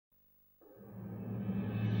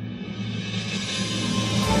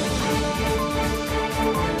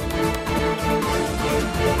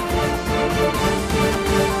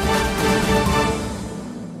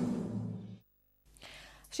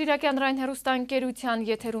Շիրակի հանրային հեռուստաընկերության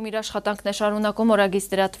եթերում իր աշխատանքն է շարունակում Օրագիծ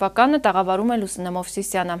լրատվականը, տաղավարում է Լուսինե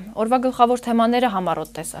Մովսիսյանը։ Օրվա գլխավոր թեմաները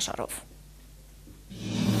համառոտ տեսաշարով։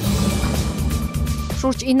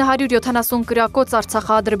 Շուրջ 970 գրակոց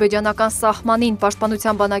Արցախա-ադրբեջանական սահմանին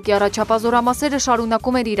Պաշտպանության բանակի առաջապազորամասերը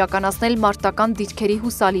շարունակում էր իրականացնել մարտական դիրքերի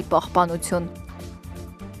հուսալի պահպանություն։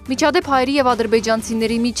 Միջադեպ հայերի եւ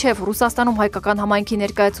ադրբեջանցիների միջև Ռուսաստանում հայկական համայնքի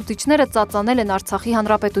ներկայացուցիչները ծածանել են Արցախի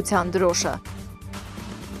հանրապետության դրոշը։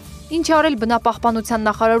 Ինչ արել բնապահպանության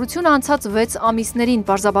նախարարությունը անցած 6 ամիսներին,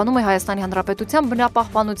 պարզաբանում է Հայաստանի Հանրապետության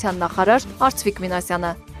բնապահպանության նախարար Արծվիկ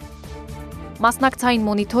Մինասյանը։ Մասնակցային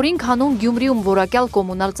մոնիթորինգ հանուն Գյումրիում որակյալ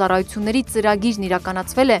կոմունալ ծառայությունների ծրագիրն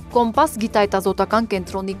իրականացվել է Կոմպաս գիտահետազոտական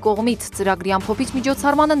կենտրոնի կողմից։ Ծրագրի ամփոփիչ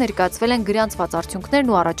միջոցառմանը ներկայացվել են գրանցված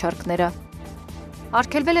արդյունքներն ու առաջարկները։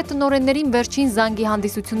 Արգելվել է տնօրեններին վերջին զանգի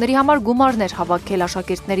հանդիսությունների համար գումարներ հավաքել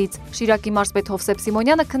աշակերտներից։ Շիրակի մարզպետ Հովսեփ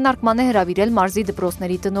Սիմոնյանը քննարկման է հրավիրել մարզի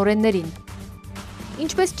դպրոցների տնօրեններին։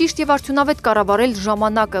 Ինչպես ճիշտ եւ արդյունավետ կառավարել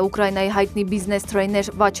ժամանակը, Ուկրաինայի հայտնի բիզնես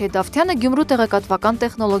տրեյներ Վաչե Դավթյանը Գյումրու տեղեկատվական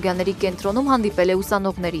տեխնոլոգիաների կենտրոնում հանդիպել է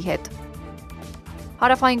ուսանողների հետ։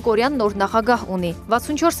 Հարավային Կորեան նոր նախագահ ունի։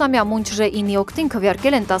 64-ամյա Մուն Չժե Ինի օգտին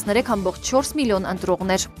քվեարկել են 13.4 միլիոն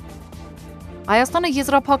ընտրողներ։ Հայաստանը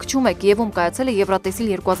եզրափակչում է, Կիևում կայացել է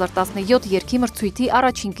Եվրատեսիլ 2017 երգի մրցույթի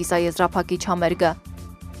առաջին կիսաեզրափակիչ համերգը։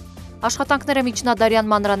 Աշխատանքները միջնադարյան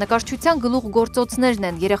մանրանկարչության գլուխգործոցներն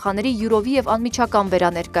են, երեխաների յուրովի եւ անմիջական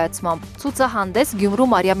վերաներկայացմամբ։ Ցուցահանդես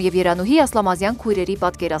Գյումրու Մարիամ եւ Երանուհի Ասլամազյան քույրերի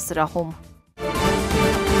պատկերասրահում։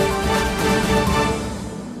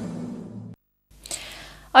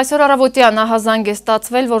 Այսօր առավոտյան ահազանգ է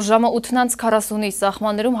ստացվել, որ ժամը 8:40-ի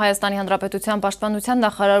սահմաններում Հայաստանի Հանրապետության Պաշտպանության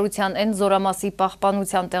նախարարության N զորամասի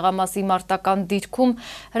պահպանության տեղամասի մարտական դիրքում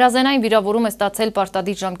հրազենային վիրավորում է ստացել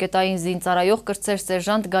պարտադիր ժամկետային զինծառայող կրտսեր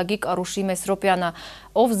սերժանտ Գագիկ Արուշի Մեսրոպյանը,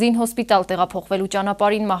 ով զինհոսպիտալ տեղափոխվելու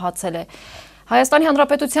ճանապարհին մահացել է։ Հայաստանի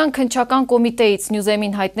Հանրապետության քննչական կոմիտեից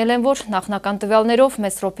Նյուզեմին հայտնել են, որ նախնական տվյալներով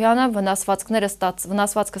Մեսրոպյանը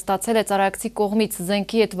վնասվածքը ստացել է ծառայակցի կողմից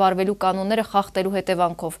զենքի հետ վարվելու կանոնները խախտելու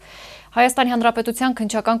հետևանքով։ Հայաստանի Հանրապետության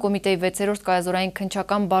քննչական կոմիտեի 6-րդ կայազորային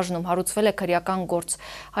քննչական բաժնում հարուցվել է քրեական գործ։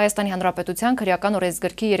 Հայաստանի Հանրապետության քրեական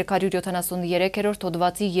օրենսգրքի 373-րդ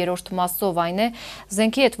հոդվածի 3-րդ մասով այն է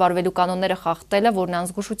զենքի հետ վարվելու կանոնները խախտելը, որն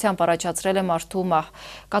անզգուշությամբ առաջացրել է մարդու մահ։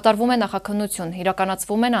 Կատարվում է նախաքննություն,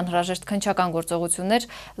 իրականացվում են անհրաժեշտ քննչական գործողություններ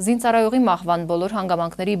զինծառայողի մահվան բոլոր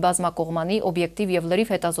հանգամանքների բազմակողմանի, օբյեկտիվ եւ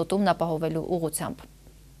լրիվ հետազոտումն ապահովելու ուղղությամբ։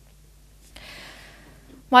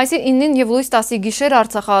 Մայիսի 9-ին եւ լույս 10-ի գիշեր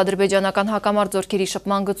Արցախա-ադրբեջանական հակամարտ զորքերի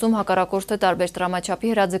շփման գծում հակառակորդը տարբեր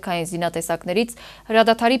տրամաչափի հրաձգային զինատեսակներից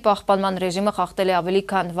հրադադարի պահպանման ռեժիմը խախտել է ավելի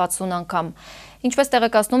քան 60 անգամ։ Ինչպես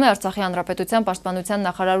տեղեկացնում է Արցախի Հանրապետության Պաշտպանության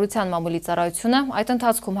նախարարության մամուլի ծառայությունը, այդ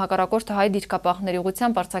ընթացքում հակառակորդը հայ դիրքապահների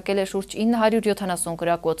ուղղությամբ արձակել է շուրջ 970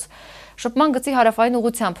 գրակոց։ Շփման գծի հարավային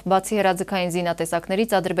ուղղությամբ, բացի հրաձգային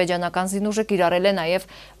զինատեսակներից, ադրբեջանական զինուժը կիրառել է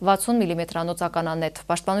նաև 60 մմ-անոց ականանետ։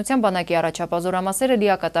 Պաշտպանության բանակի առաջապազորամասերը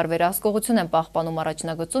լիակատար վերահսկողություն են պահպանում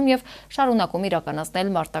առաջնագծում եւ շարունակում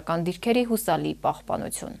իրականացնել մարտական դիրքերի հուսալի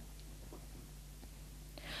պահպանություն։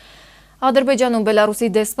 Ադրբեջանում Բելարուսի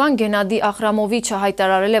դեսպան Գենադի Ախրամովիչը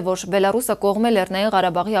հայտարարել է, որ Բելարուսը կողմ է Լեռնային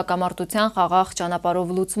Ղարաբաղի հակամարտության խաղաղ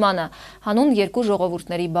ճանապարհով լուծմանը, հանուն երկու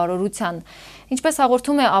ժողովուրդների բարօրության։ Ինչպես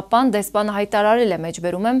հաղորդում է ԱՊԱ-ն, դեսպանը հայտարարել է,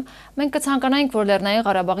 մեջբերում եմ, մենք կցանկանայինք, որ Լեռնային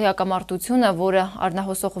Ղարաբաղի հակամարտությունը, որը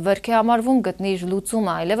առնահոսող վերք է համարվում, գտնի իր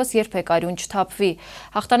լուծումը, այլևս երբեք արյուն չթափվի։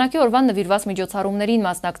 Հաղթանակի օրվան նվիրված միջոցառումներին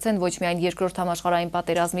մասնակցեն ոչ միայն Երկրորդ համաշխարհային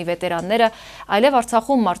պատերազմի վետերանները, այլև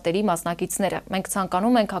Արցախում մարտերի մասնակիցները։ Մենք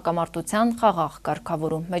ցանկանում ենք հակամարտության խաղաղ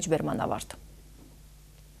կարգավորում, մեջբերման ավարտ։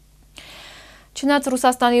 Չնայած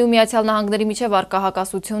Ռուսաստանի ու Միացյալ Նահանգների միջև առկա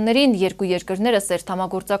հակասություններին, երկու երկրները սերտ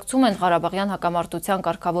համագործակցում են Ղարաբաղյան հակամարտության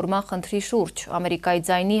կարգավորման խնդրի շուրջ։ Ամերիկայի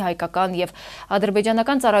ձայնի, հայկական եւ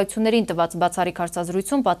ադրբեջանական ծառայություններին տված բացառիկ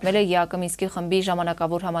հարցազրույցում պատմել է ԵԱԿ Մինսկի խմբի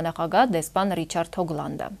ժամանակավոր համանախագահ դեսպան Ռիչարդ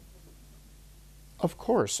Հոգլանդը։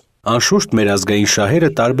 Անշուշտ մեր ազգային շահերը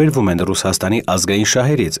տարբերվում են Ռուսաստանի ազգային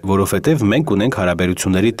շահերից, որովհետև մենք ունենք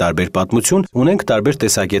հարաբերությունների տարբեր պատմություն, ունենք տարբեր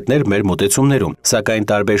տեսակետներ մեր մոտեցումներում, սակայն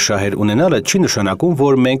տարբեր շահեր ունենալը չի նշանակում,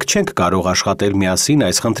 որ մենք չենք կարող աշխատել միասին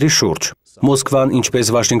այս խնդրի շուրջ։ Մոսկվան, ինչպես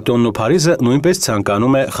Վաշինգտոնն ու Փարիզը, նույնպես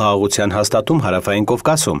ցանկանում է խաղաղության հաստատում Հարավային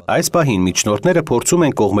Կովկասում։ Այս պահին միջնորդները փորձում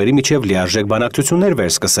են կողմերի միջև լիարժեք բանակցություններ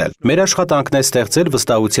վերսկսել։ Մեր աշխատանքն է ստեղծել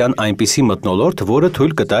վստահության այնպիսի մթնոլորտ, որը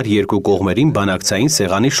թույլ կտար երկու կողմերին բանակցային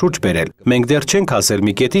սեղանի շուրջ բերել։ Մենք դեռ չենք հասել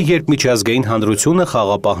մի կետի, երբ միջազգային հանրությունը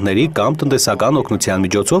խաղապահների կամ տնտեսական օգնության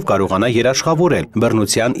միջոցով կարողանա երաշխավորել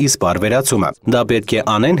բռնության իսպառ վերացումը։ Դա պետք է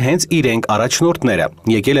անեն հենց իրենք առաջնորդները։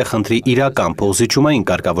 Եկել է խնդրի իրական փոխզիջումային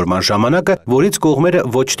կարգավորման ժամանակ ժամանակը, որից կողմերը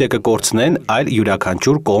ոչ թե կկորցնեն, այլ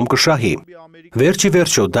յուրաքանչյուր կողմ կշահի։ Վերջի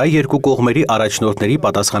վերջո դա երկու կողմերի առաջնորդների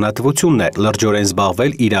պատասխանատվությունն է լրջորեն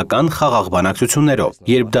զբաղվել իրական խաղաղ բանակցություններով։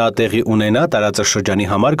 Երբ դա տեղի ունենա, տարածաշրջանի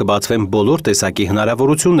համար կբացվեն բոլոր տեսակի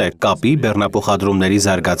հնարավորություններ կապի, բեռնափոխադրումների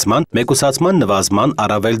զարգացման, մեկուսացման նվազման,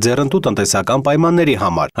 առավել ձեռնտու տնտեսական պայմանների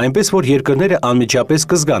համար, այնպես որ երկրները անմիջապես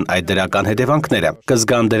կզգան այդ դրական հետևանքները։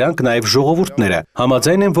 Կզգան դրանք նաև ժողովուրդները։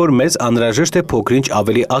 Համաձայն են, որ մեզ անհրաժեշտ է փոքրինչ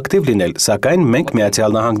ավելի ակտիվ լինել, սակայն մենք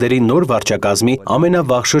Միացյալ Նահանգների նոր վարչակազմի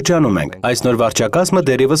ամենավաղ շրջանում ենք։ Այս նոր վարչակազմը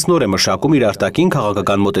դեռևս նոր է մշակում իր արտաքին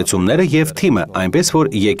քաղաքական մոտեցումները եւ թիմը, այնպես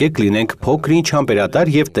որ եկեք լինենք փոքրինչ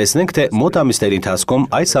համբերատար եւ տեսնենք, թե մոտ ամիսների ընթացքում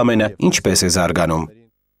այս ամենը ինչպես է զարգանում։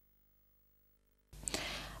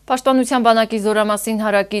 Պաշտպանության բանակի զորամասին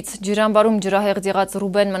հարակից ջրամբարում ջրահեղձ եղած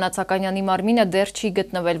Ռուբեն Մնացականյանի մարմինը դեռ չի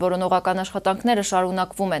գտնվել, որոնողական աշխատանքները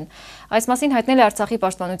շարունակվում են։ Այս մասին հայտնել է Արցախի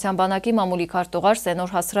պաշտպանության բանակի մամուլի քարտուղար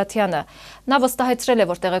Սենոր Հասրաթյանը։ Նա վստահեցրել է,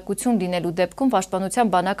 որ տեղեկություն լինելու դեպքում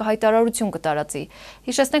պաշտպանության բանակը հայտարարություն կտարածի։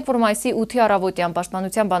 Հիշեցնենք, որ մայիսի 8-ի առավոտյան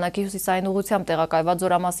պաշտպանության բանակի հյուսիսային ուղղությամբ տեղակայված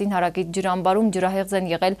զորամասին հարակից ջրամբարում ջրահեղձ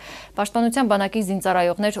են եղել պաշտպանության բանակի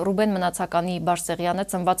զինծառայողներ Ռուբեն Մնացականի Բարսեղյանը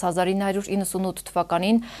ծնված 1998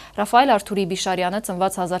 թվականին, Ռաֆայել Արթուրի Բիշարյանը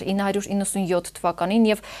ծնված 1997 թվականին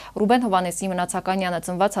և Ռուբեն Հովանեսի Մնացականյանը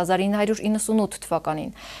ծնված 1998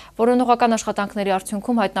 թվականին։ Որոնողական աշխատանքների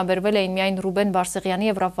արդյունքում հայտնաբերվել էին միայն Ռուբեն Բարսեղյանի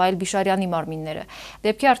և Ռաֆայել Բիշարյանի մարմինները։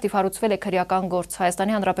 Դեպքի արդիվ հարուցվել է քրեական գործ։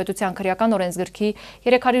 Հայաստանի Հանրապետության քրեական օրենսգրքի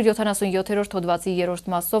 377-րդ հոդվածի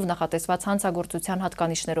 3-րդ մասով նախատեսված հանցագործության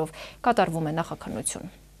հատկանիշներով կատարվում է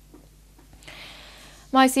նախաքննություն։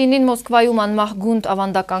 Մայիսի 9-ին Մոսկվայում անմահ գունդ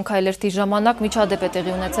ավանդական քայլերթի ժամանակ միջադեպ է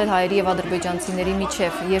տեղի ունեցել հայերի և ադրբեջանցիների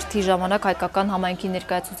միջև։ Երթի ժամանակ հայկական համայնքի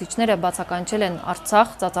ներկայացուցիչները բացականչել են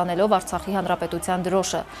Արցախ, ծածանելով Արցախի Հանրապետության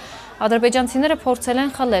դրոշը։ Ադրբեջանցիները փորձել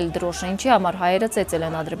են խլել դրոշը, ինչի համար հայերը ծեծել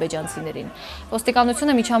են ադրբեջանցիներին։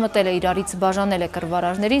 Ոստիկանությունը միջամտել է իրարից բաժանել է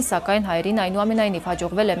կռվարարներին, սակայն հայերին այնուամենայնիվ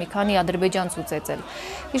հաջողվել է մի քանի ադրբեջանցու ծեծել։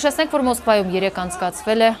 Հիշեցնենք, որ Մոսկվայում 3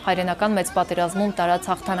 անցկացվել է հայրենական մեծ պատերազմում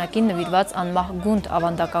տարած հաղթանակին նվիրված անմահ գունդ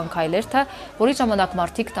ավանդական քայլերթը, որի ժամանակ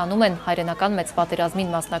մարդիկ տանում են հայրենական մեծ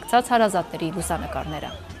պատերազմին մասնակցած հարազատների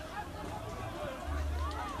լուսանկարները։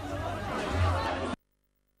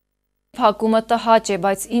 Հակումը տհաճ է,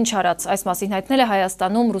 բայց ինչ արած, այս մասին հայտնել է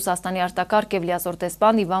Հայաստանում Ռուսաստանի արտակարգ և լիազոր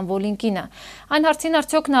դեսպան Իվան Վոլինկինը։ Այն հարցին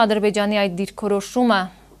արդյոք նա Ադրբեջանի այդ դիրքորոշումը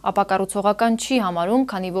ապակառուցողական չի համարում,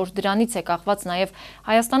 քանի որ դրանից է կախված նաև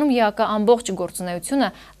Հայաստանում ԵԱԿ ամբողջ գործունեությունը,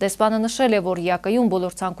 դեսպանը նշել է, որ ԵԱԿ-ում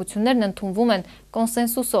բոլոր ցանկություններն ընդունվում են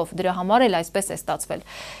կոնսենսուսով, դրա համար էլ այսպես է ստացվել։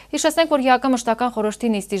 Հիշեցնենք, որ ԵԱԿ մշտական խորհրդի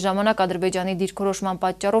նիստի ժամանակ Ադրբեջանի դիրքորոշման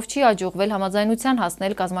պատճառով չի հաջողվել համաձայնության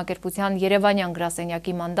հասնել կազմակերպության Երևանյան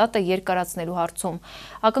գրասենյակի մանդատը երկարացնելու հարցում։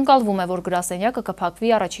 Ակնկալվում է, որ գրասենյակը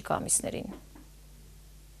կփակվի առաջիկա ամիսներին։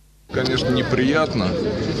 Конечно, неприятно.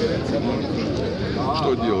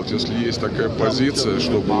 Что делать, если есть такая позиция,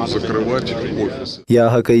 чтобы закрывать офис?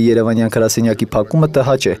 ԵԱՀԿ-ի Երևանյան գրասենյակի փակումը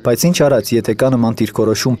տհաճ է, բայց ինչ արած, եթե կա նման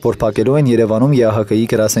դիրքորոշում, որ փակելու են Երևանում ԵԱՀԿ-ի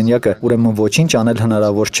գրասենյակը, ուրեմն ոչինչ անել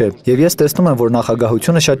հնարավոր չէ։ Եվ ես տեսնում եմ, որ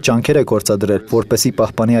նախագահությունը շատ ջանքեր է գործադրել, որպեսզի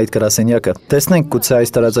պահպանի այդ գրասենյակը։ Տեսնենք, գուցե այս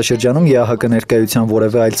տարածաշրջանում ԵԱՀԿ ներկայության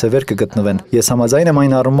որևէ այլ ցևեր կգտնվեն։ Ես համաձայն եմ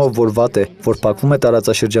այն առումով, որ վատ է, որ փակվում է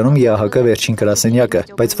տարածաշրջանում ԵԱՀԿ վերջին գրասենյակը,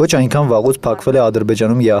 բայց ոչ այնքան վաղուց փակվել է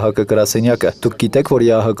Ադրբեջանում ԵԱՀԿ գրասենյակը։ Դուք գիտեք, որ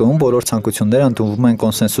ԵԱՀԿ-ում բոլոր ցանկությունները ընդունվում են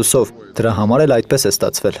կոնսենսուսով, դրա համար էլ այդպես է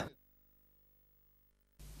ստացվել։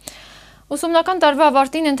 Ուսումնական տարվա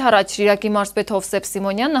ավարտին ընդառաջ Շիրակի մարզպետ Հովսեփ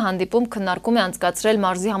Սիմոնյանը հանդիպում քննարկում է անցկացրել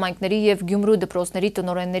մարզի համայնքների և Գյումրու դպրոցների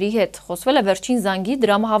տնօրենների հետ։ Խոսվել է վերջին զանգի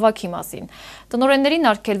դրամահավաքի մասին։ Տնօրեններին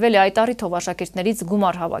արգելվել է այդ առիթով աշակերտներից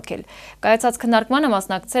գումար հավաքել։ Կայացած քննարկմանը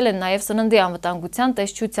մասնակցել են նաև սննդի անվտանգության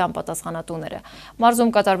տեսչության պատասխանատուները։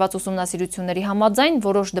 Մարզում կատարված ուսումնասիրությունների համաձայն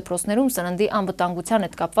որոշ դպրոցներում սննդի անվտանգության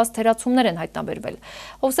հետ կապված թերացումներ են հայտնաբերվել։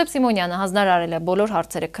 Հովսեփ Սիմոնյանը հանձնարարել է բոլոր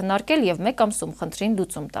հարցերը քննարկել և մեկ ամսում խնդրին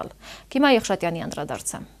լուծում տալ։ Եղշատյանի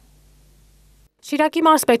անդրադարձը։ Շիրակի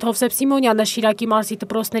մարզպետ Հովսեփ Սիմոնյանը Շիրակի մարզի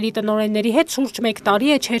դպրոցների տնօրենների հետ շուրջ 1 տարի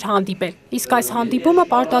է չէր հանդիպել։ Իսկ այս հանդիպումը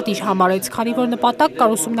պարտադիր համարեց, քանի որ նպատակ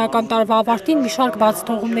կար ուսումնական տարվա ավարտին մի շարք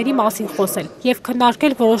բացթողումների մասին խոսել և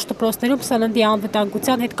քննարկել որոշ դպրոցներում սննդի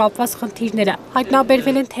անվտանգության հետ կապված խնդիրները։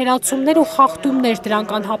 Հայտնաբերվել են թերացումներ ու խախտումներ,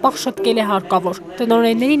 դրանք անհապաղ շտկել է հարկավոր։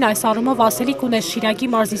 Տնօրեններին այս առումով ասելիք ուներ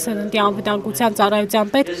Շիրակի մարզի սննդի անվտանգության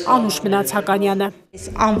ծառայության պետ Անուշ Մնացականյանը։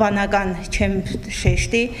 Անվանական չեմ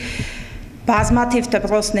շեշտի, բազմաթիվ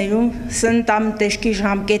դպրոցներում սննդամթերքի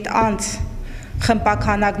ժամկետ անց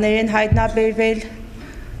խմբաքանակներ են հայտնաբերվել,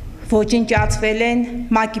 ոչնչացվել են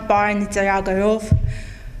ՄԱԿ-ի պարանի ծրագրով,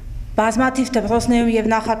 Բազմաթիվ դպրոցներում եւ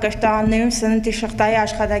նախակրթարաններում սննդի շղթայի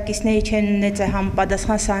աշխատակիցների չեն ունեցել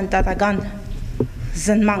համապատասխան սանիտարական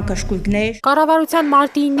զննման կշկույկներ։ Կառավարության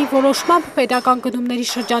մարտի 9-ի որոշմամբ պետական գնումների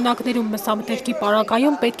շրջանակներում մսամթերքի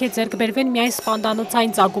պարագայում պետք է ձեռք բերվեն միայն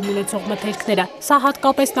սպանդանոցային ծագում ունեցող մթերքները։ Սա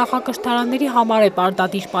հատկապես նախակրթարանների համար է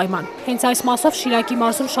պարտադիր պայման։ Հենց այս մասով Շիրակի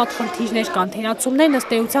մարզում շատ խնդիրներ կան, թերացումներն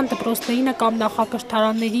ըստ էության դպրոցներինը կամ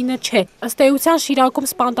նախակրթարաններինը չէ։ Ըստ էության Շիրակում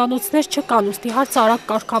սպանդանոցներ չկան, ուստի հարցը արագ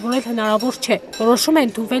կարգավորել հնարավոր չէ։ Որոշում է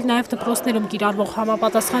ընդունվել նաև դպրոցներում կիրառվող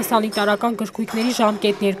համապատասխան սանիտարական գրքույկների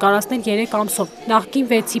ժամկետ ներկայացնել 3 ամսով, նախկին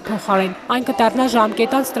 6-ի փոխարեն։ Այն կդառնա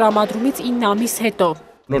ժամկետանց տրամադրումից 9 ամիս հետո։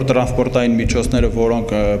 Նոր տրանսպորտային միջոցները,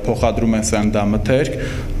 որոնք փոխադրում են սննդամթերք,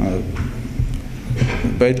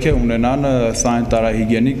 պետք է ունենան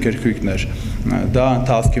սանիտարահիգիենիկ գրքույկներ։ Դա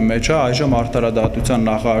ընթացքի մեջ է, այժմ արտարադատության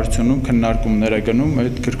նախարարությունում քննարկումներ է գնում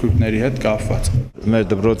այդ գրքույկների հետ կապված։ Մեր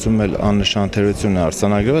դպրոցում էլ աննշան թերություն է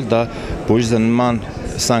արձանագրվել, դա բուժզննման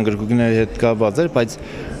սանգրկուկների հետ կապված էր, բայց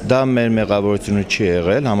դա մեր մեղավորությունը չի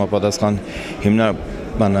եղել, համապատասխան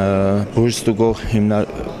բուժ ստուգող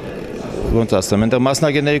ոնց ասեմ, այնտեղ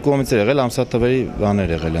մասնագետների կողմից էր եղել, ամսաթվերի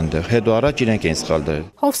բաներ եղել այնտեղ, հետո առաջ իրենք էին սխալ դրել։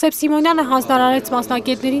 Հովսեփ Սիմոնյանը հանձնարարեց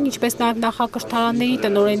մասնագետներին, ինչպես նաև նախակրթարանների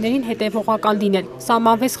տնօրեններին հետևողական լինել։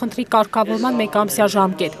 Սահմանվեց խնդրի կարգավորման մեկամսյա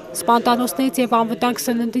ժամկետ։ Սպանդանոցներից եւ անվտանգ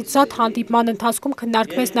սննդից զատ հանդիպման ընթացքում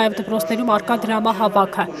քննարկվեց նաև դպրոցներում առկա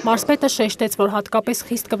դրամահավաքը։ Մարզպետը շեշտեց, որ հատկապես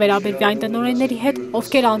խիստ կվերաբերվի այն տնօրենների հետ,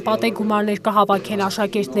 ովքեր անպատե գումարներ կհավաքեն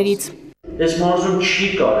աշակերտներից։ Այս մարզում չի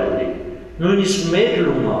կարելի նույնիսկ մեկ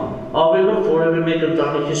լումա ավելով որևէ մեկ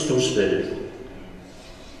ընտանիքից դուրս բերել։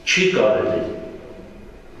 Չի կարելի։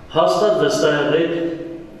 Հաստատ վստահեք,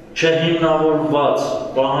 չհիմնավորված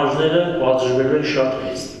պահանջները պատժվելու են շատ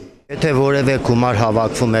խիստ։ Եթե որևէ գումար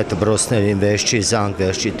հավաքվում է դպրոցներին վերջի զանգ,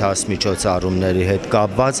 վերջի դասմիջոցառումների հետ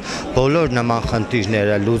կապված, բոլոր նման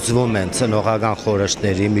խնդիրները լուծվում են ծնողական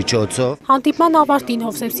խորհուրդների միջոցով։ Հանդիպման ավարտին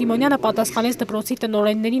Հովսեփ Սիմոնյանը պատասխանեց դպրոցի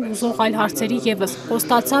տնօրեններին ուզող այլ հարցերի ևս,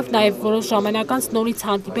 խոստացավ նաև որոշ ժամանակ անց նորից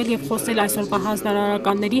հանդիպել եւ խոսել այսօրվա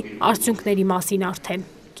հանձնարարականների արդյունքների մասին արդեն։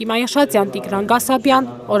 Կիմայա Շատյան, Տիգրան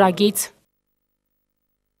Գասաբյան, Օրագիծ։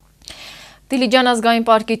 Դիլիջան ազգային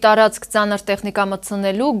պարկի տարածք ծանր տեխնիկա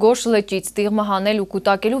մտցնելու, գորշ լճից տիղմը հանել ու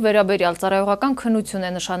կուտակելու վերաբերյալ ծառայողական քննություն է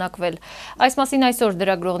նշանակվել։ Այս մասին այսօր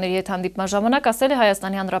լրագրողների հետ հանդիպման ժամանակ ասել է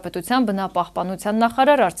Հայաստանի Հանրապետության բնապահպանության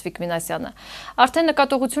նախարար Արծվիկ Մինասյանը։ Արդեն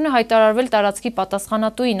նկատողություն է հայտարարվել տարածքի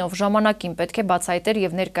պատասխանատուին, ով ժամանակին պետք է բացահայտեր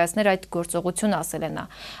եւ ներկայացներ այդ գործողությունը, ասել է նա։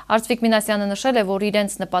 Արծվիկ Մինասյանը նշել է, որ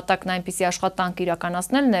իրենց նպատակն այնպիսի աշխատանք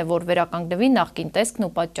իրականացնելն է, որ վերականգնվի նախկին տեսքն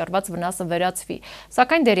ու պատճառված վնասը վերացվի։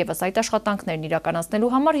 Սակայն դեռևս այդ աշխատանքներն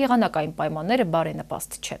իրականացնելու համար եղանակային պայմանները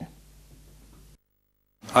բարենպաստ չեն։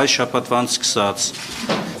 Այս շաբաթվանից սկսած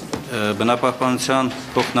բնապահպանության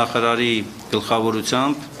փոխնախարարի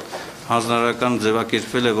գլխավորությամբ հանձնարարական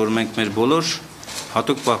ձևակերպվել է, որ մենք մեր բոլոր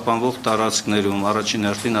հատուկ պահպանվող տարածքներում, առաջին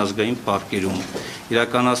հերթին ազգային պարկերում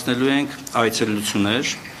իրականացնելու ենք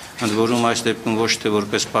այցելություններ, ընդ որում այս դեպքում ոչ թե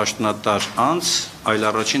որպես պաշտոնատար անձ, այլ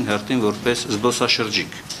առաջին հերթին որպես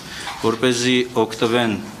զբոսաշրջիկ, որպեսզի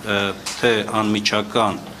օգտվեն թե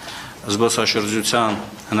անմիջական զբոսաշրջության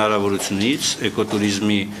հնարավորությունից,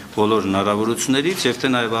 էկոտուրիզմի բոլոր հնարավորություններից եւ թե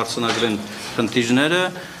նաեւ արձանագրեն խնդիրները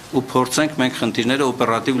ու փորձենք մենք խնդիրները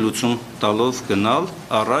օպերատիվ լուծում տալով գնալ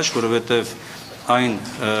առաջ, որովհետեւ այն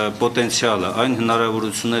պոտենցիալը, այն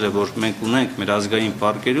հնարավորությունները, որ մենք ունենք մեր ազգային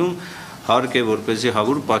պարկերում, հարկ է որպեսզի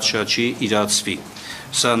հավուր պատշաճի իրացվի։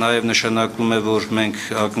 Սա նաեւ նշանակում է, որ մենք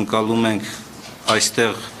ակնկալում ենք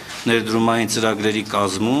այստեղ ներդրումային ծրագրերի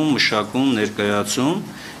կազմում, մշակում, ներկայացում,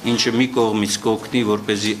 ինչը մի կողմից կօգնի,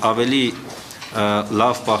 որպեսզի ավելի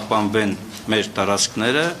լավ պահպանվեն մեր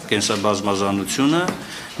տարածքները, կենսաբազմազանությունը,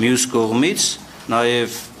 մյուս կողմից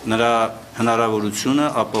նաև նրա հնարավորությունը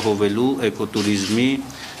ապահովելու էկոտուրիզմի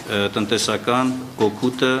տնտեսական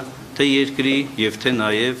օգուտը թե երկրի եւ թե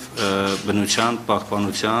նաև բնության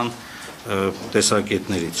պահպանության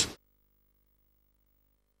տեսակետներից։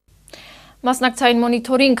 Մասնակցային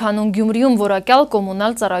մոնիթորինգ հանուն Գյումրիում որակյալ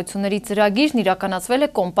կոմունալ ծառայությունների ծրագիրն իրականացվել է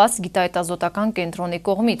Կոմպաս գիտահետազոտական կենտրոնի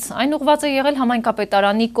կողմից։ Այն ուղղված է եղել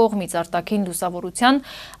համայնքապետարանի կողմից արտաքին լուսավորության,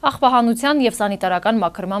 աղբահանության եւ սանիտարական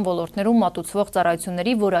մաքրման ոլորտներում մատուցվող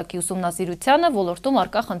ծառայությունների որակի ուսումնասիրությանը, ոլորտում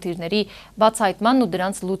առկա խնդիրների բացահայտմանն ու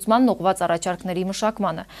դրանց լուծմանն ուղղված առաջարկների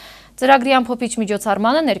մշակմանը։ Ծրագրի ամփոփիչ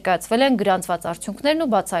միջոցառմանը ներկայացվել են գրանցված արդյունքներն ու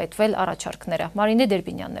բացահայտվել առաջարկները։ Մարինե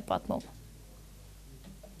Դերբինյանն է պատմում։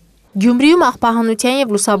 Գյումրիում աղբահանության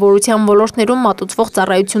եւ լուսավորության ոլորտներում մատուցվող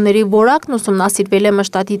ծառայությունների որակն ուսումնասիրվել է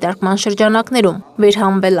մշտադիտարկման շրջանակներում,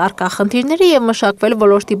 վերհանվել առկա խնդիրները եւ մշակվել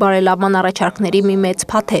ոլորտի բարելավման առաջարկների մի մեծ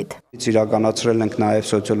փաթեթ։ Իրականացրել ենք նաև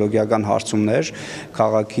սոցիոլոգիական հարցումներ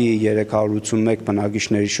քաղաքի 381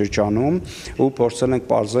 բնակիչների շրջանում ու փորձել ենք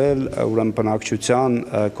պարզել ուրեմն բնակչության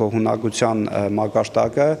կողմնակության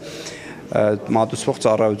մակարդակը մատուցվող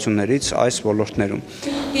ծառայություններից այս ոլորտներում։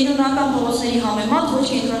 Կենտրոնական փողոցների համեմատ ոչ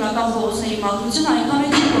կենտրոնական փողոցների մաքրությունը այնքան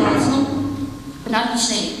է չի կորացնում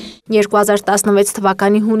բնակիչներին։ 2016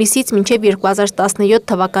 թվականի հունիսից մինչև 2017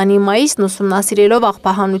 թվականի մայիսն ուսումնասիրելով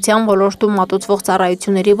աղբահանության ոլորտում մատուցվող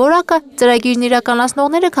ծառայությունների որակը, ծրագիրն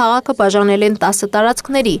իրականացնողները քաղաքը բաժանել են 10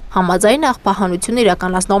 տարածքների, համաձայն աղբահանություն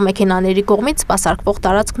իրականացնող մեքենաների կողմից սպասարկվող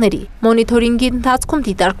տարածքների։ Մոնիթորինգի ընթացքում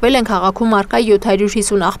դիտարկվել են քաղաքում առկա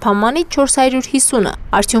 750 աղբամանից 450-ը։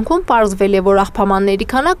 Արդյունքում պարզվել է, որ աղբամանների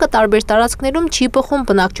քանակը տարբեր տարածքներում չի բխում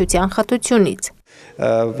բնակչության խտությունից։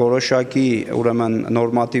 Որոշակի ուրեմն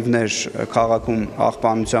նորմատիվներ քաղաքում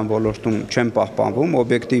աղբանության ոլորտում չեն պահպանվում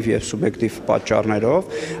օբյեկտիվ եւ սուբյեկտիվ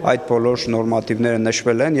պատճառներով, այդ բոլոր նորմատիվները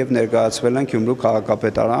նշվել են եւ ներկայացվել են Գյումրու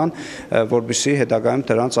քաղաքապետարան, որպեսզի հետագայում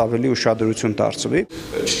դրանց ավելի ուշադրություն դարձվի։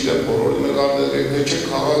 Չգիտեմ, բոլորը նկատել եք, թե չէ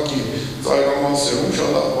քաղաքի ծայրամասերում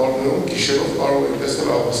շատ աղբարներում գիշերով կարող եք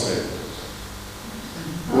տեսնել աղբասներ,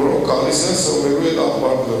 որոնք գալիս են սովորելու այդ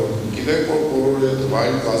աղբարներում։ Գիտեք, որ բոլորի այդ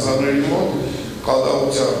վայր գազանների մոտ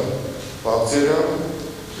կատաղության բակտերիան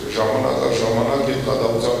ժամանակ այդ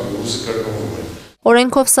կատաղության վիրուսը կրկնվում է։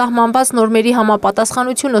 Օրենքով սահմանված նորմերի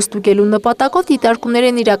համապատասխանությունը ստուգելու նպատակով դիտարկումներ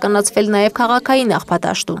են իրականացվել նաև քաղաքային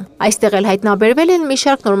աղբատաշտում։ Այստեղ էլ հայտնաբերվել են մի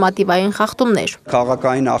շարք նորմատիվային խախտումներ։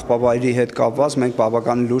 Քաղաքային աղբավայրի հետ կապված մենք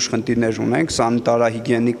բավականին լուրջ խնդիրներ ունենք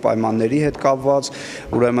սանիտարահիգիենիկ պայմանների հետ կապված,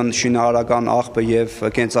 ուրեմն շինարարական աղբը եւ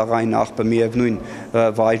կենցաղային աղբը միևնույն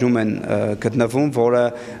վայրում են գտնվում, որը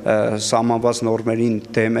սահմանված նորմերին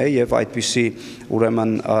դեմ է եւ այդպիսի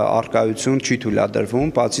ուրեմն արկայություն չի թույլատրվում,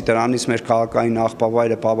 բացի դրանից մեր քաղաքային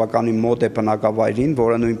աղբավայրը բավականին մոտ է բնակավայրին,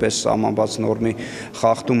 որը նույնպես սահմանված նորմի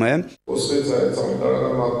խախտում է։ Խոսվեց այդ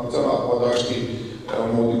սանիտարական մատուցության աղբադաշտի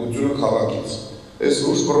մոտիկությունը քաղաքից։ Այս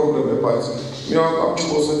լուրջ խնդրեմ է, բայց մի անգամ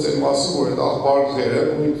չխոսեց այդ մասին, որ այդ աղբարները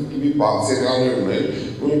նույն տիպի բակտերիաներ ունեն,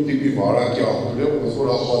 նույն տիպի վարակի աղբներ, ոնց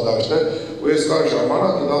որ աղբադաշտ է, ու այս կան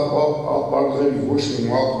ժամանակ այդ աղբարների ոչ մի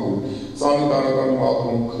մաքրում, սանիտարական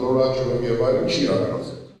մաքրում, քլորաչում եւ այլն չի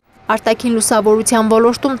իրականացել։ Արտաքին լուսավորության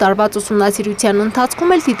ոլորտում տարված ուսումնասիրության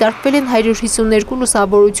ընթացքում էլ դիտարկվել են 152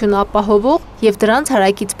 լուսավորություն ապահովող եւ դրանց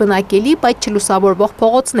հարակից բնակելի, բայց չլուսավորվող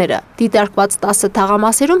փողոցները։ Դիտարկված 10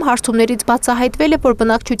 թաղամասերում հարցումներից բացահայտվել է, որ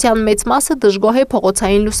բնակչության մեծ մասը դժգոհ է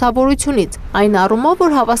փողոցային լուսավորությունից, այն առումով,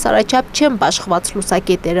 որ հավասարաչափ չեն բաշխված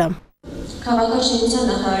լուսակետերը։ Քաղաքաշինության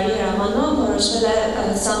նախարարի հրամանով որոշվել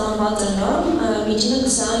է սահմանված նորմ միջինը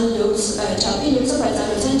 20 լյուքս չափի լյուքսը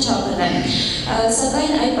պայծառության չափն է։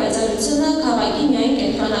 Սակայն այդ պայծառությունը քաղաքի միայն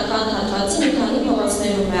կենտրոնական հատվածի մի քանի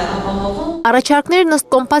փողոցներում է ապահովում։ Առաջարկներն ըստ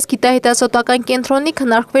Կոմպաս գիտահետազոտական կենտրոնի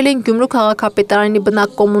քննարկվել են Գյումրու քաղաքապետարանի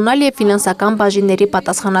բնակկոմունալ եւ ֆինանսական բաժինների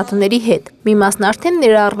պատասխանատուների հետ։ Մի մասն արդեն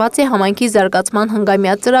ներառված է համայնքի զարգացման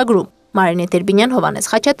հնգամյա ծրագրում։ Մարինե Տերբինյան,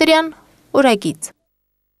 Հովհաննես Խաչատրյան, Օրագիծ։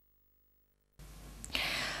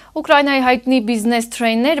 Ուկրաինայի հայտնի բիզնես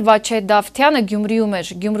թրեյներ Վաչե Դավթյանը Գյումրիում էր։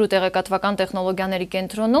 Գյումրու տեղեկատվական տեխնոլոգիաների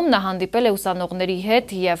կենտրոնում նա հանդիպել է ուսանողների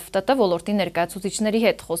հետ եւ ՏՏ ոլորտի ներկայացուցիչների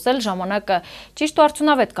հետ, խոսել ժամանակը ճիշտ ու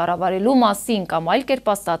արդյունավետ կառավարելու մասին կամ այլ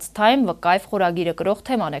կերպ ասած Time վկայվ խորագիրը կրող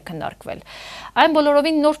թեման է քննարկվել։ Այն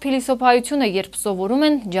բոլորովին նոր փիլիսոփայություն է, երբ սովորում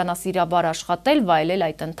են ջանասիրաբար աշխատել, վայելել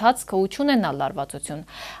այդ ընթացքը ու չունենալ լարվածություն։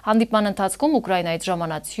 Հանդիպման ընթացքում Ուկրաինայից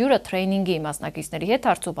ժամանած հյուրը թրեյնինգի մասնակիցների հետ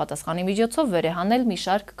հարց ու պատասխանի միջոցով վեր է հանել մի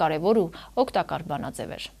շարք կարևոր ու օգտակար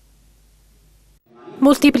բանաձևեր։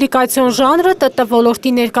 Մուլտիպլիկացիոն ժանրը ՏՏ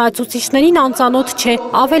ոլորտի ներկայացուցիչներին անծանոթ չէ,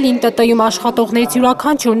 ավելին ՏՏ-ում աշխատողներից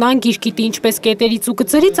յուրաքանչյուրն անգիր գիտի ինչպես կետերից ու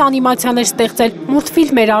գծերից անիմացիաներ ստեղծել,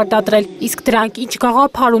 մուլտֆիլմեր արտադրել, իսկ դրանք ինչ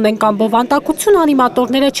գաղափար ունեն կամ բովանդակություն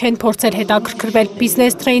անիմատորները չեն փորձել հետաքրքրվել։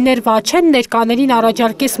 Բիզնես թրեյներ Վաչեն ներկաներին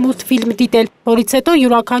առաջարկեց մուլտֆիլմ դիտել, որից հետո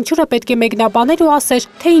յուրաքանչյուրը պետք է մեկնաբաներ ու ասեր,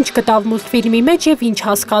 թե ինչ գտավ մուլտֆիլմի մեջ եւ ինչ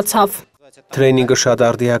հասկացավ։ Թրեյնինգը շատ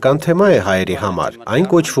արդիական թեմա է հայերի համար։ Այն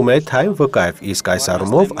կոչվում է Time վկայվ, իսկ այս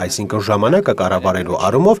առումով, այսինքն ժամանակը կառավարելու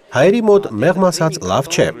առումով, հայերի մոտ մեղմ ասած լավ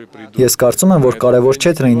չէ։ Ես կարծում եմ, որ կարևոր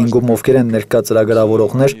չէ թրեյնինգում ովքեր են ներկա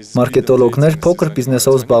ծրագրավորողներ, մարքետոլոգներ, փոքր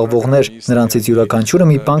բիզնեսով զբաղվողներ, նրանցից յուրաքանչյուրը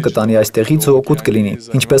մի բան կտանի այստեղից ու օգուտ կլինի։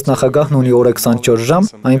 Ինչպես նախագահն ունի օրը 24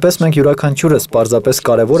 ժամ, այնպես մենք յուրաքանչյուրս պարզապես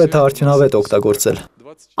կարևոր է դա արդյունավետ օգտագործել։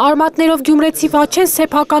 Արմատներով գյումրեցի Վաչեն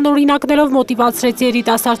սեփական օրինակներով մոտիվացրեց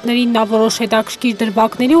երիտասարդներին, նա որոշ հետաքրքիր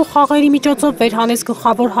դրվագների ու խաղերի միջոցով վերհանեց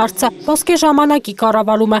գլխավոր հարցը՝ ոսկե ժամանակի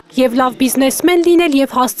կառավարումը, եւ լավ բիզնեսմեն լինել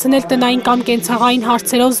եւ հասցնել տնային կամ կենցաղային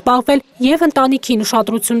հարցերով զբաղվել եւ ընտանիքին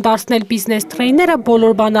ուշադրություն դարձնել բիզնես տրեյները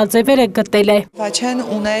բոլոր բանաձևերը գտել է։ Վաչեն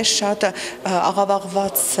ուներ շատ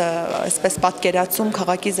աղավաղված, այսպես պատկերացում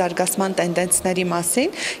քաղաքի զարգացման տենդենսների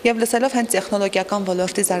մասին եւ լսելով հենց տեխնոլոգիական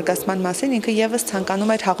ոլորտի զարգացման մասին ինքը եւս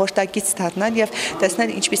ցանկանում էր հաղորդակից դառնալ եւ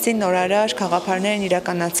տեսնել ինչպիսի նորարար գաղափարներ են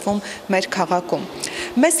իրականացվում մեր քաղաքում։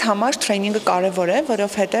 Մեզ համար տրեյնինգը կարևոր է,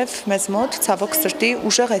 որովհետեւ մեզ մոտ ցավոք սրտի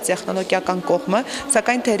ուժեղ է տեխնոլոգիական կողմը,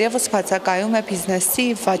 սակայն դեռևս բացակայում է բիզնեսի,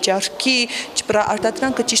 վաճառքի,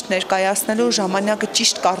 արտադրանքը ճիշտ ներկայացնելու, ժամանակը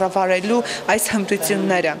ճիշտ կառավարելու այս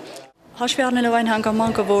հմտությունները։ Հաշվի առնելով այն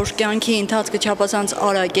հանգամանքը, որ կյանքի ընթացքը չափազանց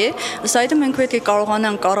արագ է, ըստ այդմ մենք պետք է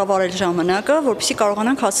կարողանանք կառավարել ժամանակը, որպեսզի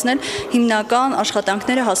կարողանանք հասնել հիմնական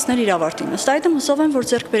աշխատանքները հասնել իր ավարտին։ Ըստ այդմ հուսով եմ, որ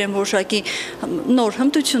ձեռք բերեմ որոշակի նոր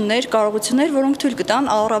հմտություններ, կարողություններ, որոնք թույլ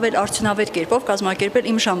կտան առավել արդյունավետ կերպով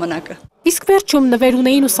կազմակերպել իմ ժամանակը։ Իսկ վերջում նվեր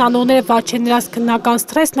ունեին ուսանողները Վաչեն նրանց քննական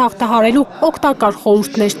սթրեսն հաղթահարելու օգտակար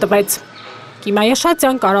խորհուրդներ տվեց։ Կիմա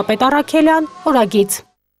Եշատյան, Կարապետ Առաքելյան, Օրագիծ։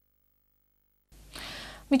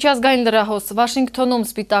 Միջազգային լրահոս Վաշինգթոնում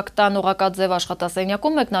Սպիտակ տան օղակաձև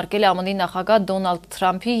աշխատասենյակում մեկնարկել է ԱՄՆ նախագահ Դոնալդ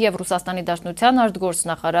Թրամփի և Ռուսաստանի Դաշնության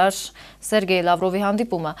արտգործնախարար Սերգեյ Լավրովի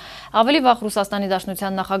հանդիպումը։ Ավելի վաղ Ռուսաստանի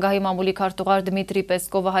Դաշնության նախագահի մամուլի քարտուղար Դմիտրի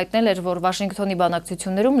Պեսկովը հայտնել էր, որ Վաշինգթոնի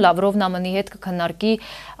բանակցություններում Լավրովն ԱՄՆ-ի հետ կքննարկի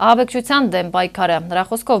ահաբեկչության դեմ պայքարը։ Նրա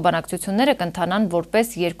խոսքով բանակցությունները կընթանան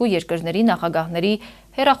որպես երկու երկրների նախագահների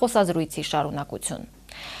հեռախոսազրույցի շարունակություն։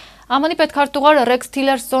 ԱՄՆ պետքարտուղար Ռեքս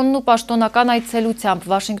Թիլերսոնն ու պաշտոնական այցելությամբ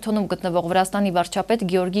Վաշինգթոնում գտնվող Վրաստանի վարչապետ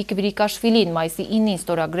Գեորգի Կվիրիկաշվիլին մայիսի 9-ին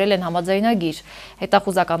ստորագրել են համաձայնագիր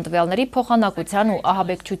հետախուզական տվյալների փոխանակության ու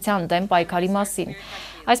ահաբեկչության դեմ պայքարի մասին։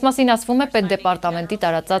 Այս մասին ասվում է պետդեպարտամենտի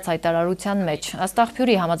տարածած հայտարարության մեջ։ Ըստ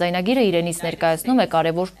աղբյուրի համաձայնագիրը իրենից ներկայացնում է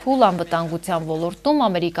կարևոր փուլ անվտանգության ոլորտում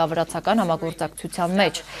ամերիկա-վրացական համագործակցության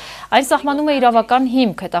մեջ։ Այն սահմանում է իրավական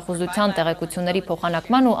հիմք հետախուզության տեղեկությունների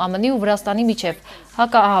փոխանակման ու ԱՄՆ-ի ու Վրաստանի միջև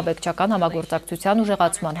հակաահաբեկչական համագործակցության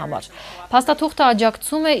ուժեղացման համար։ Փաստաթուղթը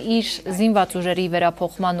աջակցում է իր զինված ուժերի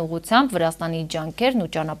վերափոխման ուղղությամբ Վրաստանի ջանքերն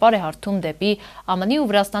ու ճանապարհ է հարթում դեպի ԱՄՆ-ի ու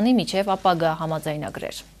Վրաստանի միջև ապագա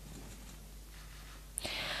համաձայնագրեր։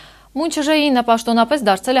 Մուն Չժեինը պաշտոնապես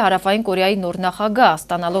դարձել է Հարավային Կորեայի նոր նախագահ,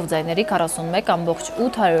 ստանալով ձայների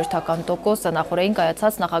 41.8%, նախորդին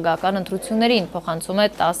կայացած նախագահական ընտրություններին, փոխանցում է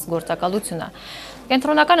ՏԱՍՍ գործակալությունը։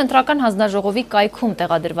 Կենտրոնական ընտրական հանձնաժողովի կայքում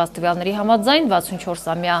տեղադրված տվյալների համաձայն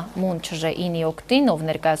 64-ամյա Մուն Չժեինի օգտին, ով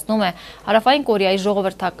ներկայացնում է Հարավային Կորեայի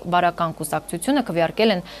ժողովրդավարական կուսակցությունը,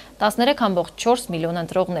 քվեարկել են 13.4 միլիոն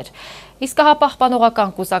ընտրողներ։ Իսկ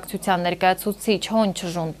Պահպանողական կուսակցության ներկայացուցիչ Հոն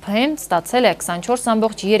Չժուն Փեն ստացել է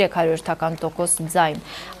 24.3% ձայն։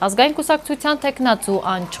 Ազգային կուսակցության թեկնածու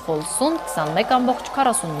Ան Չխոլսուն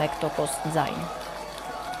 21.41% ձայն։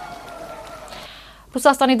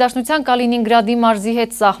 Ռուսաստանի Դաշնության Կալինինգրադի մարզի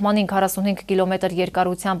հետ սահմանին 45 կիլոմետր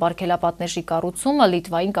երկարությամբ արգելապատնեշի կառուցումը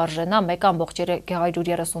Լիտվային կարժենա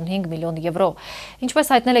 1.335 միլիոն եվրո։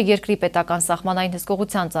 Ինչպես հայտնել է երկրի պետական սահմանային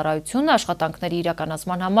հսկողության ծառայությունը, աշխատանքների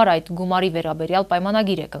իրականացման համար այդ գումարի վերաբերյալ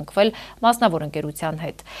պայմանագիր է կնքվել մասնավոր ընկերության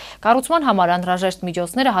հետ։ Կառուցման համար անհրաժեշտ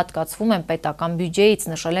միջոցները հատկացվում են պետական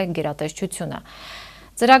բյուջեից, նշել է գերատեսչությունը։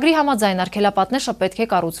 Ծրագրի համաձայն արգելապատնեշը պետք է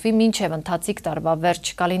կառուցվի մինչև ընթացիկ տարվա վերջ։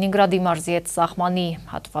 Կալինինգրադի մարզի հետ սահմանի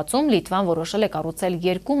հատվածում Լիտվան որոշել է կառուցել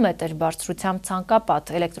 2 մետր բարձրությամբ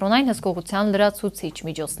ցանկապատ էլեկտրոնային հսկողության լրացուցիչ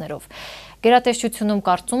միջոցներով։ Գերատեսչությունում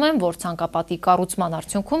կարծում են, որ ցանկապատի կառուցման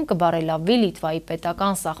արդյունքում կբարելավվի Լիտվայի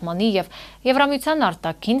պետական սահմանի և Եվրամիության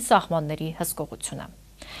արտաքին սահմանների հսկողությունը։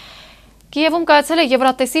 Կիևում կայացել է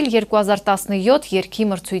Եվրատեսիլ 2017 երգի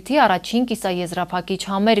մրցույթի առաջին կիսաեզրափակիչ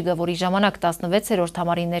համերգը, որի ժամանակ 16-րդ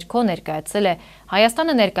համարի ներքո ներկայացել է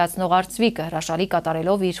Հայաստանը ներկայացնող Արծվիկը, հրաշալի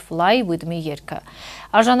կատարելով իր Fly with me երգը։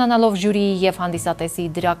 Արժանանալով ժյուրիի և հանդիսատեսի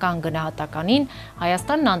դրական գնահատականին,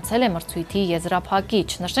 Հայաստանն անցել է մրցույթի եզրափակիչ։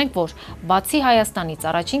 Նշենք, որ բացի Հայաստանից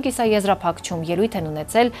առաջին կիսաեզրափակչում ելույթ են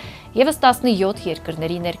ունեցել ևս 17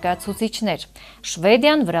 երկրների ներկայացուցիչներ՝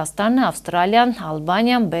 Շվեդիան, Վրաստանը, Ավստրալիան,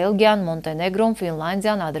 Ալբանիան, Բելգիան, Մոնտենեգրոն,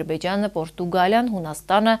 Ֆինլանդիան, Ադրբեջանը, Պորտուգալիան,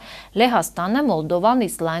 Հունաստանը, Լեհաստանը, Մոլդովան,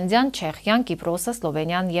 Իսլանդիան, Չեխիան, Կիպրոսը,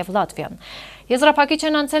 Սլովենիան և Լատվիան։ Եզրափակիչ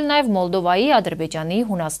են անցել նաև Մոլդովայի, Ադրբեջանի,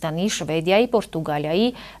 Հունաստանի, Շվեդիայի, Պորտուգալիայի,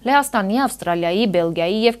 Լեհաստանի, Ավստրալիայի,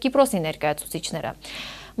 Բելգիայի և Կիպրոսի ներկայացուցիչները։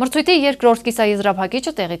 Մրցույթի երկրորդ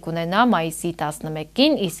կիսաեզրափակիչը տեղի կունենա մայիսի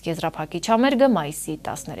 11-ին, իսկ եզրափակիչ համերգը մայիսի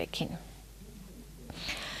 13-ին։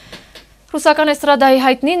 Ռուսական էստրադայի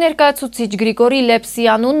հայտնի ներկայացուցիչ Գրիգորի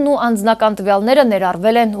Լեպսյանունն ու անձնական տվյալները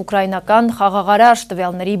ներառվել են ուկրաինական խաղաղարար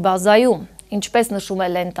տվյալների բազայում։ Ինչպես նշում է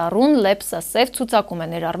Լենտարուն, Լեպսը սև ցուցակում է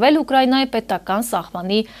ներառվել Ուկրաինայի պետական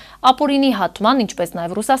սահմանի ապօրինի հատման, ինչպես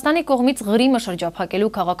նաև Ռուսաստանի կողմից Ղրիմը շրջափակելու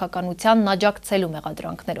քաղաքականությանն աջակցելու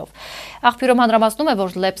մեղադրանքներով։ Աղբյուրը մանրամասնում է,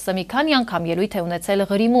 որ Լեպսը մի քանի անգամ ելույթ է ունեցել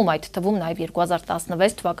Ղրիմում, այդ թվում նաև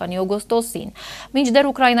 2016 թվականի օգոստոսին։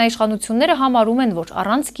 Մինչդեռ Ուկրաինայի իշխանությունները համարում են, որ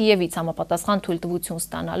առանց Կիևից համապատասխան թույլտվություն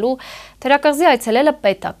ստանալու թերակղզի այցելելը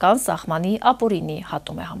պետական սահմանի ապօրինի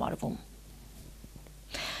հատում է համարվում։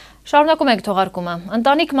 Շարունակում ենք թողարկումը։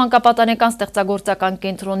 Ընտանիք մանկապատանեկան ստեղծագործական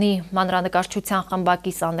կենտրոնի մանրանկարչության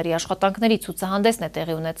խմբակի սաների աշխատանքների ցուցահանդեսն է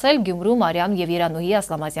տեղի ունեցել Գյումրու Մարիամ եւ Երանուհի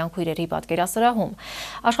Ասլամազյան քույրերի պատկերասրահում։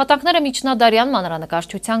 Աշխատանքները միջնադարյան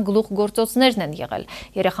մանրանկարչության գլուխգործոցներն են եղել։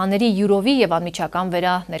 Երեխաների յուրովի եւ անմիջական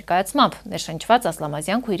վերաներկայացմամբ ներշնչված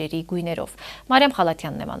Ասլամազյան քույրերի գույներով։ Մարիամ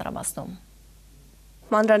Խալաթյանն է մանրամասնում։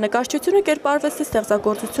 Մանրանկարչությունը կերպարվեստի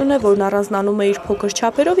ստեղծագործություն է, որն առանձնանում է իր փոքր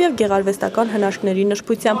չափերով եւ գեղարվեստական հնարքների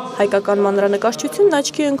նշբությամբ։ Հայկական մանրանկարչությունն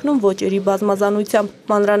աչքի է ընկնում ոճերի բազմազանությամբ։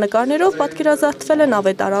 Մանրանկարներով պատկերազարդվել են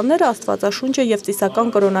ավետարանները, Աստվածաշունչը եւ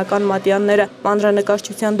ծիսական կրոնական մատյանները։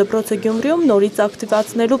 Մանրանկարչության դպրոցը Գյումրիում նորից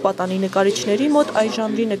ակտիվացնելու պատանի նկարիչների մոտ այս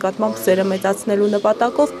ժանրի նկատմամբ սերը մեծացնելու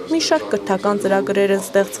նպատակով մի շարք կրթական ծրագրեր են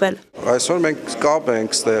ստեղծվել։ Այսօր մենք կապ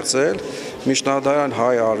ենք ստեղծել միջնադարյան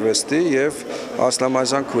հայ արվեստի եւ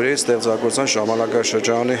Ասլամազյան քույրերի ստեղծագործական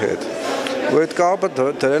ժամանակաշրջանի հետ։ Ու այդ կապը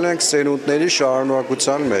դրել ենք սերունդների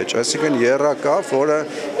շարունակության մեջ, այսինքն եռակապ, որը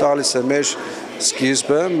տալիս է մեր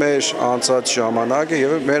սկիզբը, մեր անցած ժամանակը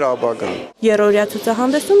եւ մեր ապագան։ Երրորդյա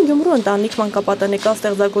ցուցահանդեսում Գյումրու ընտանիք մանկապատանեկան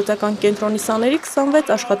ստեղծագործական կենտրոնի սաների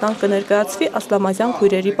 26 աշխատանք կներկայացվի Ասլամազյան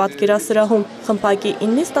քույրերի պատկերասրահում։ Խմբակի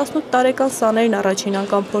 9-ից 18 տարեկան սաներն առաջին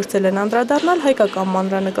անգամ փորձել են անդրադառնալ հայկական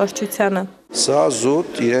մանրանկարչությանը։ Սա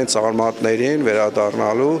զուտ իրենց արմատներին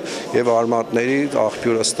վերադառնալու եւ արմատների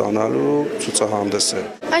աղբյուրը ստանալու ցուցահանդես է։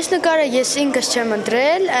 Այս նկարը ես ինքս չեմ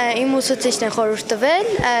ընտրել, իմ ուսուցիչն է խորհուրդ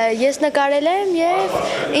տվել, ես նկարել եմ եւ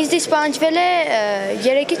ինձ դիսպանջվել է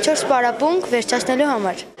 3-ից 4 պարապմունք վերջացնելու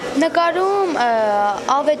համար։ Նկարում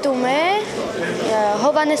ավետում է,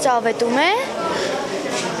 Հովանես ավետում է,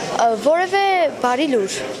 որևէ բարի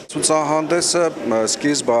լուր։ Ցուցահանդեսը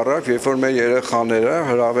սկիզբ առավ, երբ որ մեր երեխաները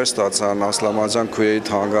հրավեր ստացան Ասլամազյան քույրերի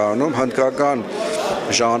թանգարանում հնդկական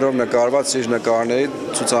ժանրով նկարված իր նկարների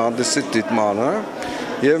ցուցահանդեսի դիտմանը,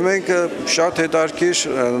 եւ մենք շատ հետաքրքիր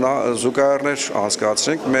զուգահեռներ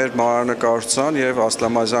անցկացրինք մեր մանրանկարչության եւ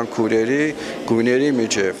Ասլամազյան քույրերի գույների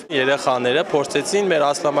միջև։ Երեխաները փորձեցին մեր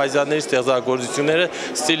Ասլամազյանների ստեղծագործությունները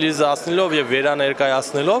ստիլիզացնելով եւ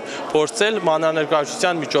վերաներկայացնելով փորձել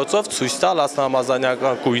մանրանկարչության միջոցով ցույց տալ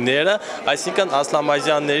ասլամազյանական գույները, այսինքն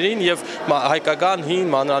ասլամազյաններին եւ հայկական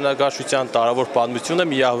հին մանրանկարչության տարավոր պատմությունը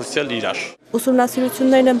միահյուսել իրար։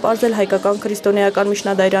 Ուսումնասիրություններն են պարզել հայկական քրիստոնեական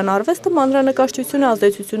միջնադարյան արվեստը մանրանկարչությունը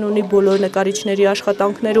ազդեցություն ունի բոլոր նկարիչների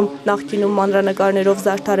աշխատանքներում։ Նախկինում մանրանկարներով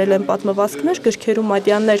զարդարել են պատմվածքներ, գրքեր ու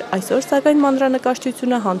մատյաններ, այսօր սակայն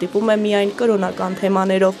մանրանկարչությունը հանդիպում է միայն կրոնական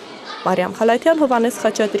թեմաներով։ Մարիամ Խալաթյան, Հովանես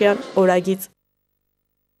Խաչատրյան, Օրագիծ։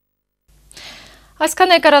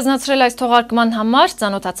 Այսքան եք առանձնացրել այս թողարկման համար,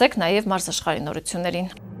 ծանոթացեք նաև մարզաշխարհի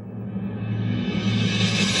նորություններին։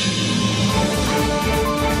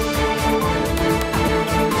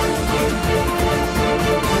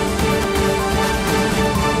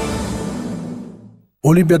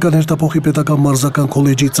 Օլիմպիական հերթափոխի պետական մարզական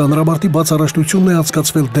քոլեջի ծանրամարտի բաց առաջնությունն է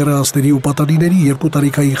անցկացվել դեռահասների ու պատանիների 2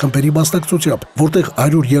 տարիքային խմբերի մասնակցությամբ, որտեղ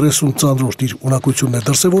 130 ծանրորդ իր ունակությունն է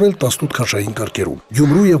դրսևորել 18 քաշային կարգերում։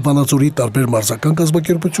 Գյումրու եւ Վանաձորի տարբեր մարզական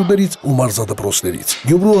կազմակերպություններից ու մարզադպրոցներից։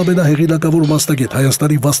 Գյումրու ամենահեղինակավոր մասնագետ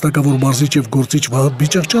Հայաստանի վաստակավոր մարզիչ եւ գործիչ Վահան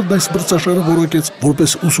Բիճաղչյանն այս մրցաշարը որակեց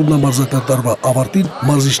որպես ուսումնամարզական տարվա ավարտին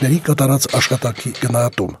մարզիչների կատարած աշխատանքի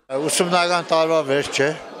գնահատում։ Ուսումնական տարվա վերջ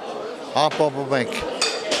է, ամփոփում ենք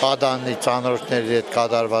պատանի ծանրորդների հետ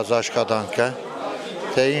կատարված աշխատանքը,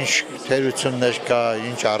 թե ինչ թերություններ կա,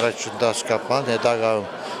 ինչ առաջընթաց կա, հետագայում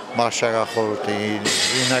մարզչական խորհուրդը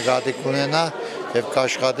նկատի կունենա եւ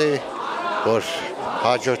կաշխատի, որ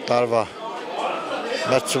հաջորդ տարվա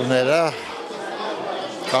մրցումները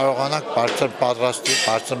կարողանանք բարձր պատրաստի,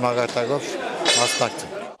 բարձր մակարդակով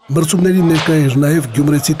մասնակցել։ Մրցումներին ներկա էր նաև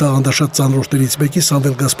գյումրեցի տաղանդաշատ ծանրորդներից մեկի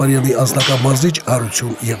Սամվել Գասպարյանի անձնական մարզիչ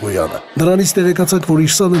Հարություն Եղոյանը։ Նրանից տեղեկացանք, որ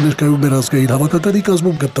իր սանը ներկայում մեր ազգային հավաքականի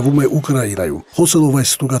կազմում գտնվում է Ուկրաինայում։ Խոսելով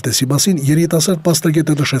այս ստուգատեսի մասին, երիտասարդ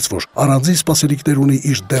մասնագետը նշեց, որ առանձին սպասելիքներ ունի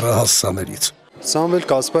իր դեռահաս սաներից։ Սամվել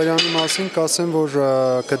Գասպարյանի մասին կասեմ, որ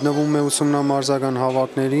գտնվում է ուսումնամարզական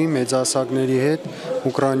հավաքների մեծահասակների հետ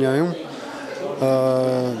Ուկրաինայում,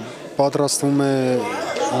 պատրաստվում է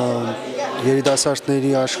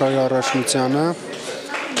երիտասարդների աշխարհի առաջնությանը։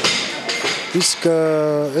 Իսկ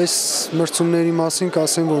այս մրցումների մասին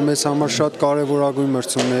կասեմ, որ մեզ համար շատ կարևորագույն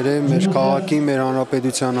մրցումներ է, մեր քաղաքի, մեր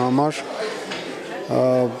հանրապետության համար։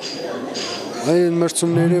 Այն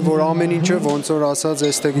մրցումները, որ ամեն ինչը ոնց որ ասած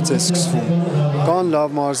այստեղից է սկսվում։ Կան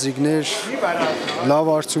լավ մարզիկներ,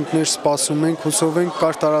 լավ արդյունքներ սպասում ենք, հուսով ենք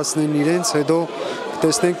կարտարացնեն իրենց, հետո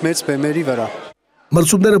կտեսնենք մեծ բեմերի վրա։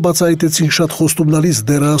 Մրցումները բացահայտեցին շատ խոստումնալից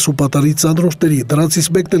դերահաս ու պատարի ծանրորդների, դրանցից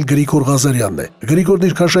մեկն էլ Գրիգոր Ղազարյանն է։ Գրիգորն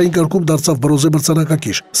իր քաշային կարգում դարձավ բրոնզե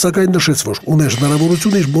մրցանակակիր, սակայն նշեց, որ ուներ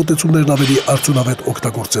հնարավորություն իր մոտեցումներն ավելի արդյունավետ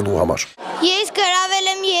օգտագործելու համար։ Ես գրավել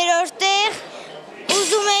եմ 3-րդ տեղ,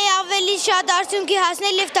 ուզում էի ավելի շատ արդյունքի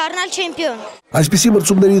հասնել եւ դառնալ չեմպիոն։ Այսպիսի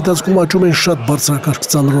մրցումների ընթացքում աճում են շատ բարձրակարգ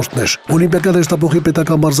ծանրորդներ։ Օլիմպիական հերթափոխի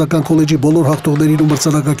պետական մարզական քոլեջի բոլոր հաղթողներին ու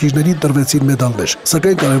մրցանակակիրներին տրվեցին մեդալներ,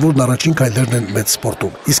 սակայն կարևորն առաջին քայլերն են մեծ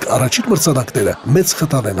սպորտում, իսկ առաջին մրցանակները մեծ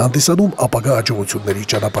խթան են հանդիսանում ապագա հաջողությունների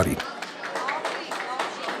ճանապարհին։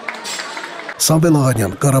 Սամվել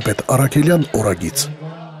Աղանյան, Կարապետ Արաքելյան, Օրագիծ։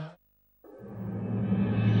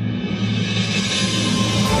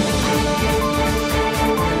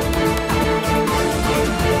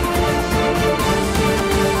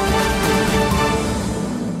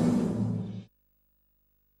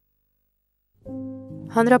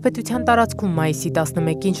 Հանրապետության տարածքում մայիսի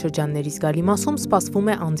 11-ին շրջանների զգալի մասում սպասվում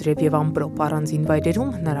է անձրև եւ ամպրոպ, առանձին վայրերում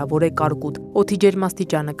հնարավոր է կարկուտ։ Օդի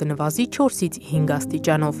ջերմաստիճանը կնվազի 4-ից 5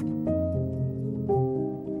 աստիճանով։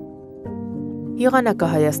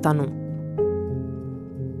 Եղանակը Հայաստանում։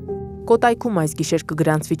 Կոտայքում այս գիշեր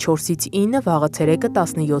կգրանցվի 4-ից 9, վաղը ցերեկը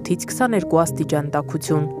 17-ից 22 աստիճան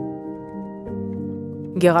տաքություն։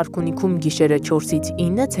 Գեղարքունիքում գիշերը 4-ից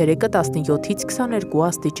 9, ցերեկը 17-ից 22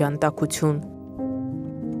 աստիճան տաքություն։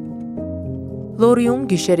 Լորիում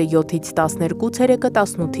գիշերը 7-ից 12, ցերեկը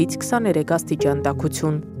 18-ից 23 աստիճան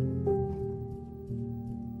տաքություն։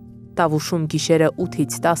 Տավուշում գիշերը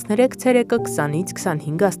 8-ից 13, ցերեկը 20-ից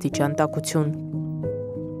 25 աստիճան տաքություն։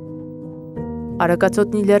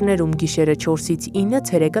 Արագածոտնի լեռներում գիշերը 4-ից 9,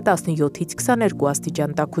 ցերեկը 17-ից 22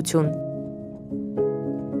 աստիճան տաքություն։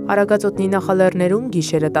 Արագածոտնի նախալեռներում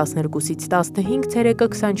գիշերը 12-ից 15, ցերեկը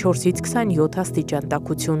 24-ից 27 աստիճան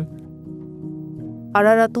տաքություն։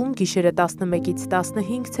 Արարատում գիշերը 11-ից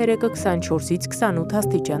 15, ցերեկը 24-ից 28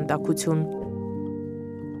 աստիճան տաքություն։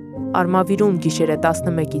 Արմավիրում գիշերը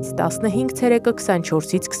 11-ից 15, ցերեկը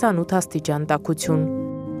 24-ից 28 աստիճան տաքություն։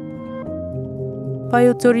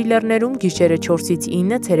 Վայոց ձորի լեռներում գիշերը 4-ից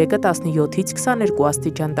 9, ցերեկը 17-ից 22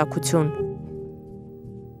 աստիճան տաքություն։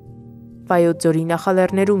 Վայոց ձորի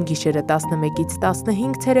նախալեռներում գիշերը 11-ից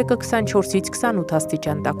 15, ցերեկը 24-ից 28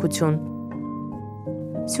 աստիճան տաքություն։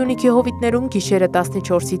 Սյունիքի հովիտներում գիշերը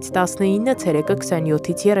 14-ից 19, ցերեկը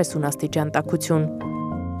 27-ից 30 աստիճան տաքություն։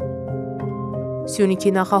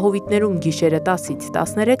 Սյունիքի նախահովիտներում գիշերը 10-ից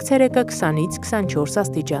 13, ցերեկը 20-ից 24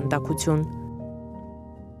 աստիճան տաքություն։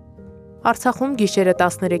 Արցախում գիշերը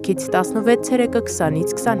 13-ից 16, ցերեկը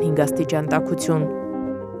 20-ից 25 աստիճան տաքություն։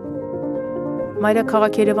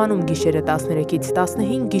 Մայրաքաղաք Երևանում գիշերը 13-ից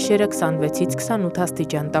 15, գիշերը 26-ից 28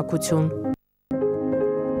 աստիճան տաքություն։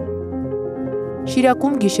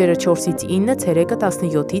 Շիրակում գիշերը 4-ից 9, ցերեկը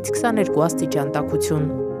 17-ից 22 աստիճան տաքություն։